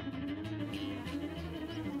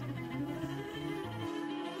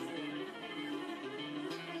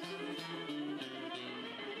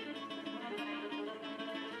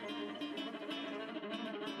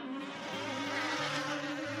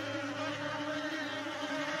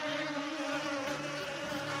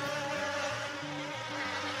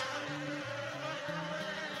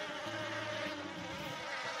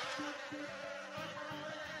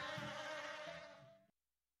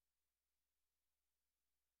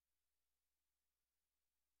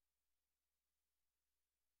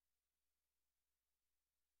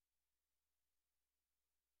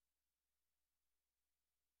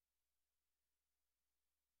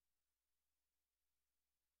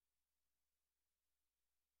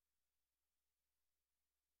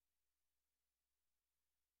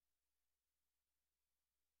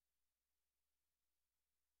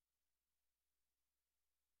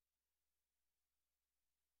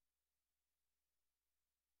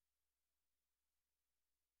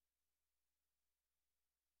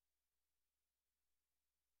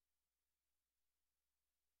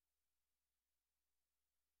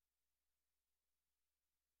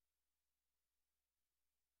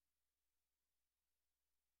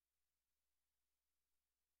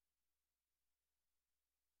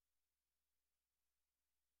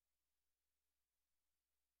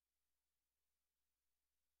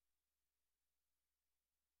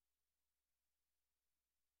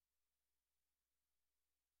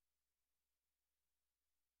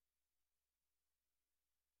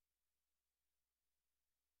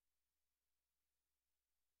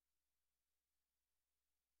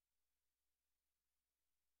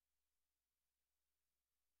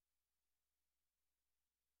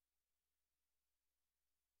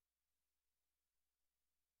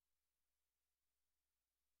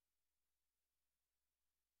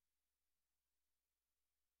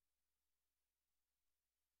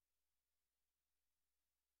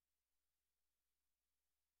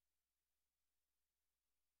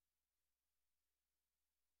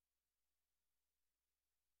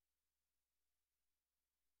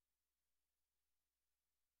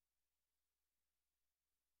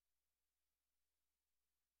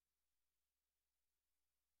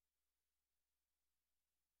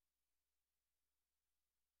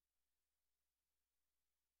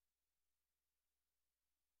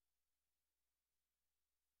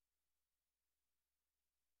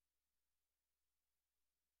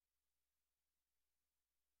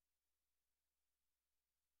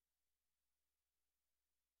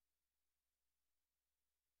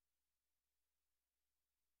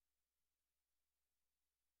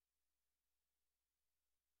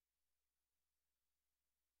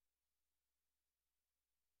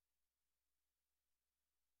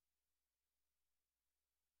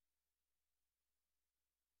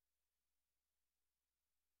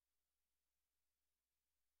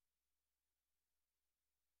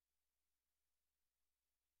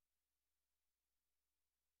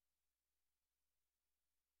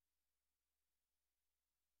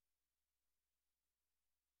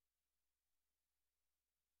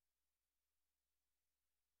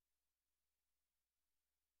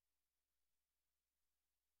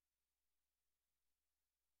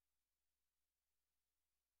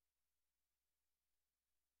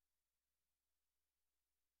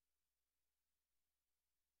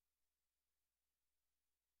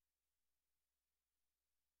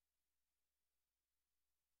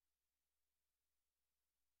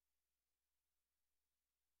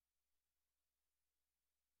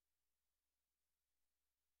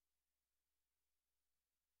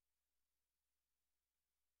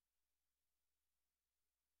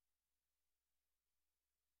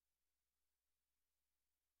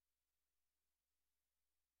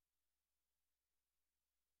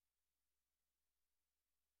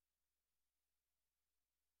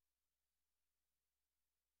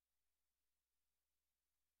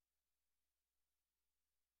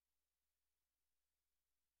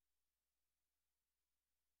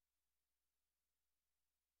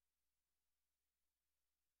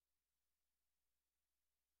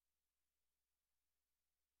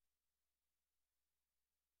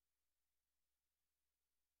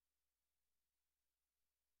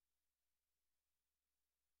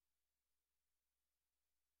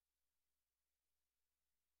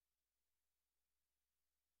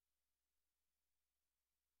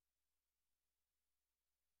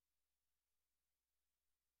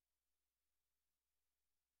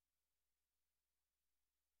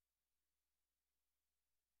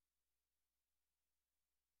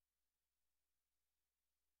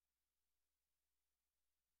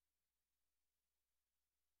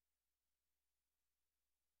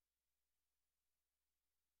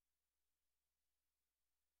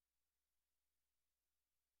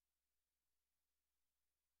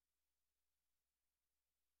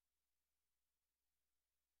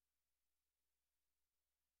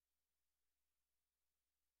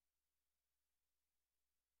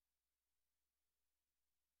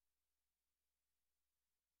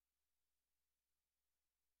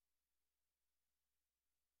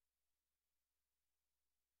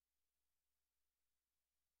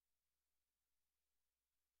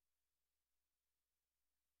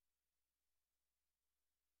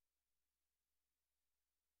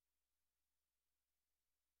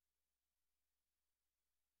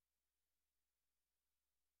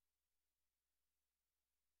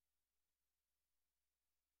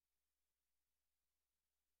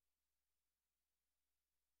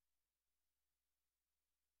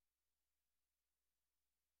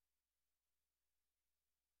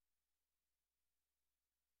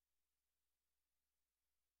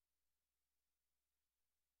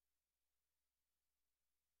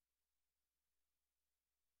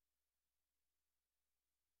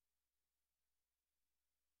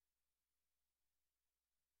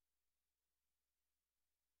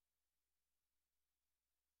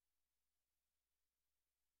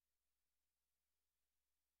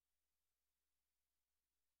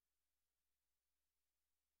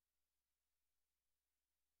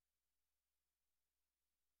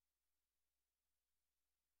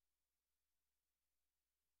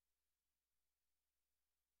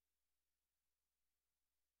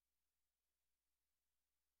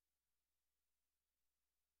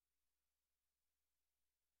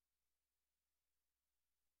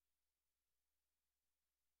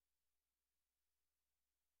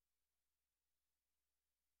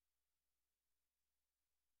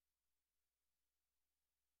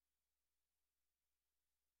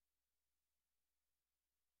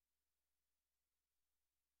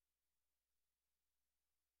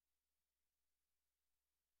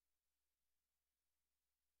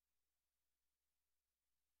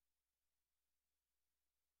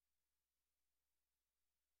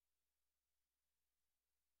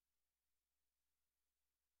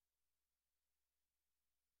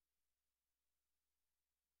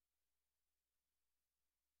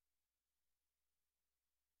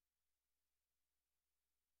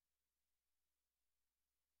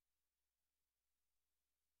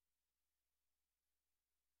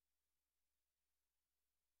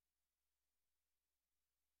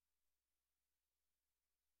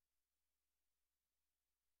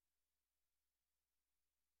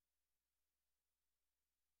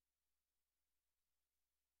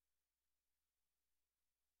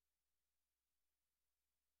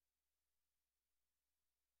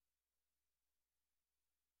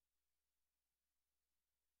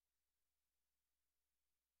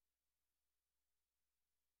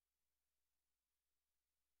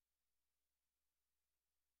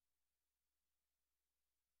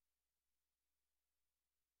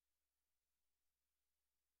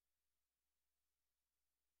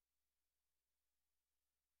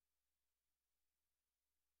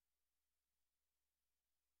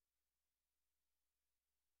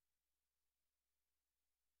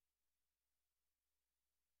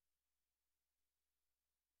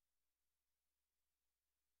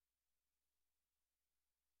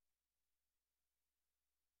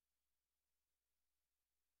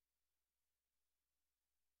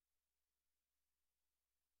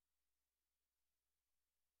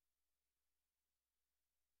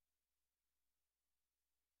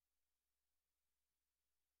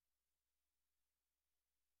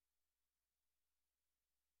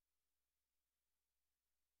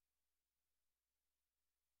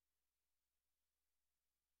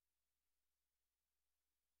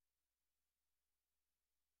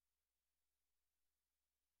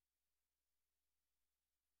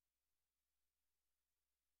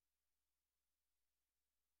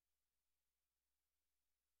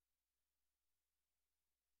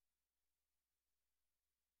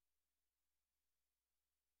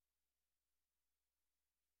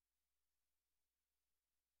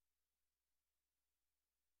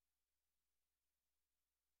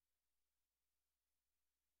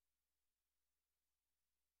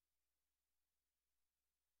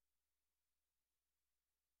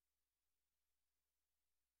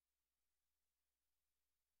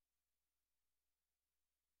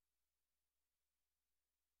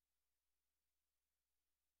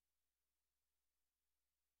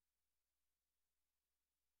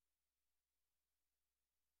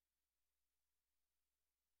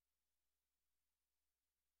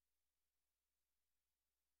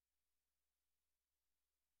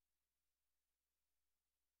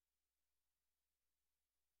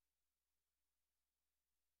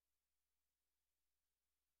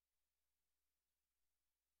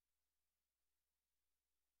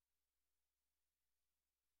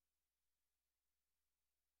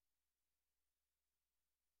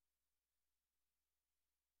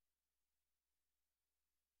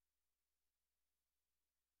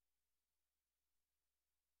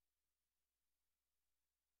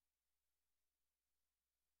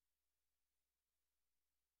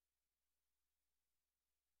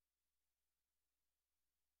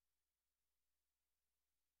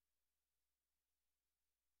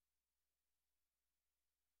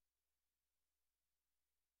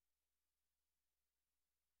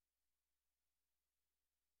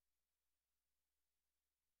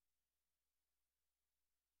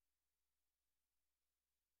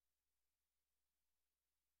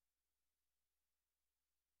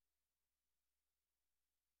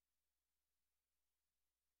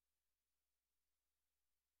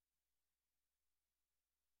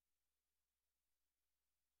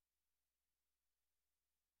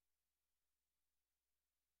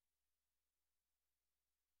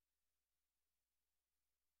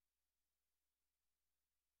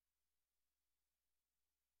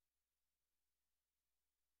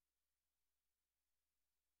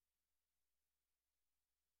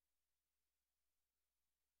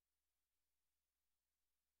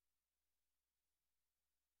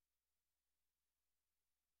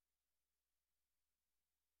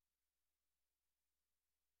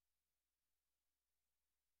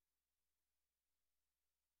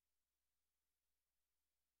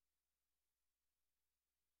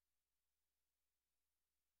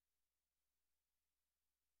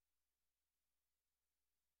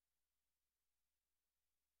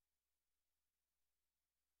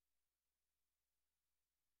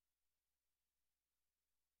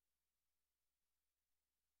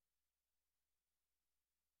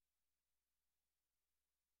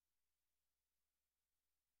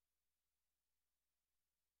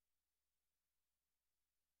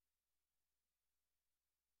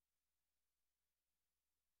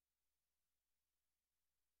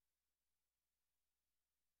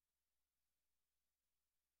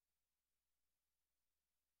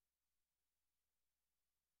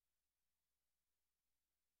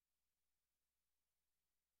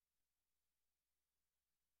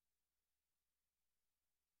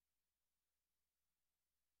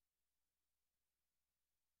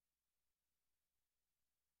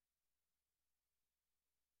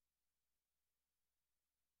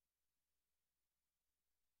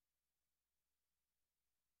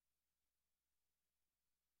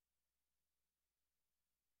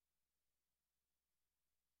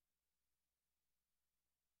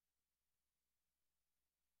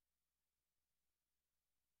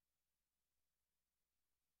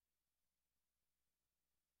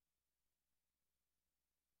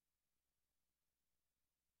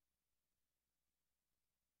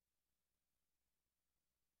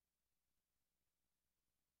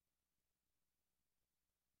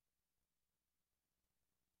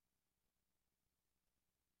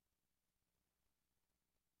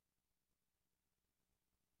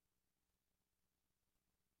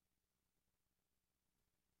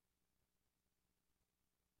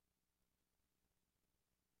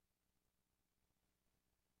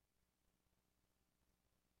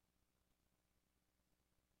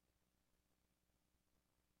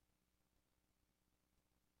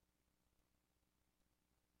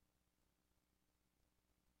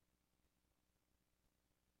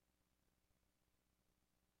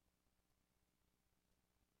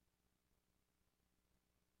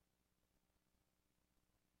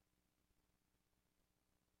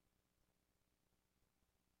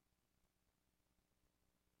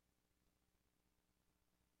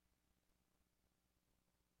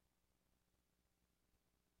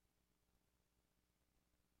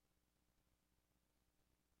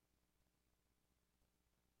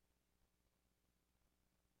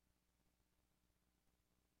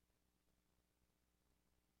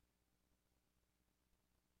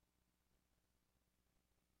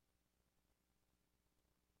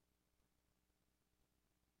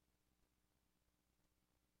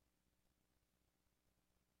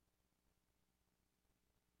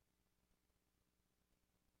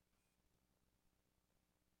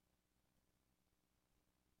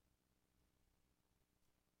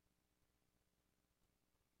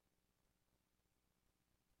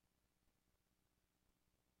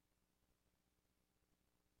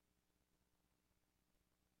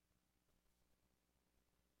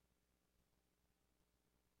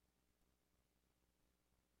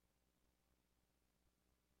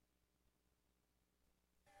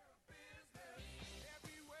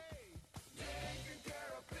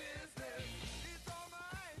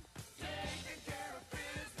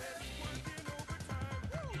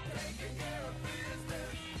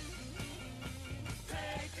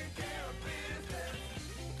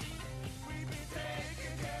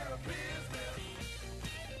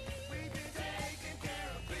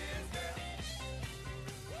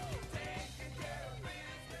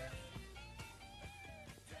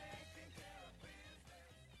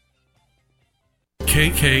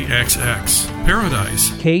KKXX,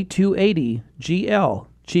 Paradise, K280GL,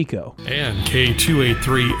 Chico, and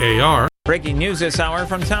K283AR. Breaking news this hour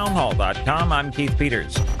from townhall.com. I'm Keith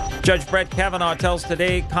Peters. Judge Brett Kavanaugh tells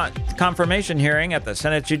today confirmation hearing at the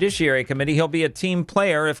Senate Judiciary Committee he'll be a team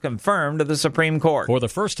player if confirmed to the Supreme Court. For the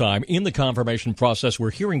first time in the confirmation process,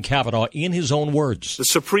 we're hearing Kavanaugh in his own words. The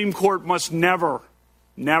Supreme Court must never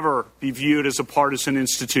be viewed as a partisan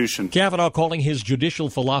institution. Kavanaugh calling his judicial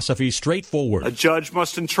philosophy straightforward. A judge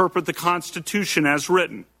must interpret the Constitution as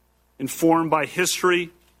written, informed by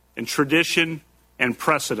history and tradition and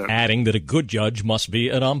precedent. Adding that a good judge must be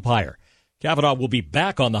an umpire. Kavanaugh will be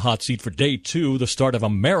back on the hot seat for day 2, the start of a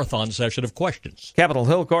marathon session of questions. Capitol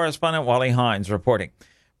Hill correspondent Wally Hines reporting.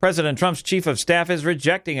 President Trump's chief of staff is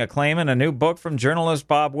rejecting a claim in a new book from journalist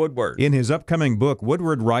Bob Woodward. In his upcoming book,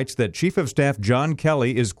 Woodward writes that Chief of Staff John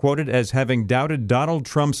Kelly is quoted as having doubted Donald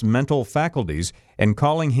Trump's mental faculties and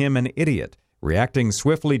calling him an idiot. Reacting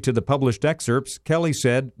swiftly to the published excerpts, Kelly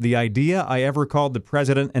said, "The idea I ever called the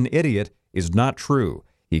president an idiot is not true."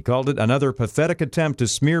 He called it another pathetic attempt to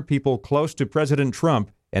smear people close to President Trump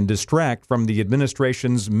and distract from the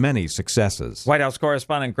administration's many successes. White House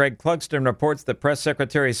correspondent Greg Clugston reports that Press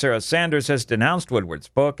Secretary Sarah Sanders has denounced Woodward's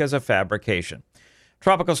book as a fabrication.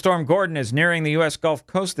 Tropical Storm Gordon is nearing the U.S. Gulf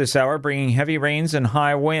Coast this hour, bringing heavy rains and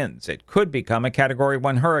high winds. It could become a Category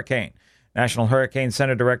 1 hurricane. National Hurricane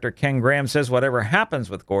Center Director Ken Graham says whatever happens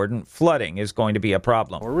with Gordon, flooding is going to be a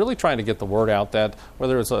problem. We're really trying to get the word out that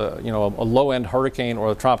whether it's a low-end hurricane or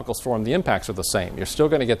a tropical storm, the impacts are the same. You're still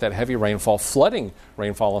going to get that heavy rainfall, flooding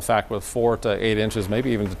rainfall, in fact, with 4 to 8 inches,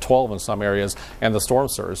 maybe even to 12 in some areas, and the storm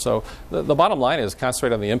surge. So the bottom line is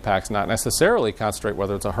concentrate on the impacts, not necessarily concentrate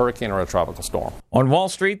whether it's a hurricane or a tropical storm. On Wall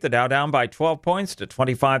Street, the Dow down by 12 points to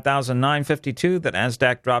 25,952. The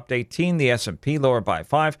Nasdaq dropped 18. The S&P lower by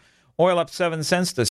 5. Oil up 7 cents to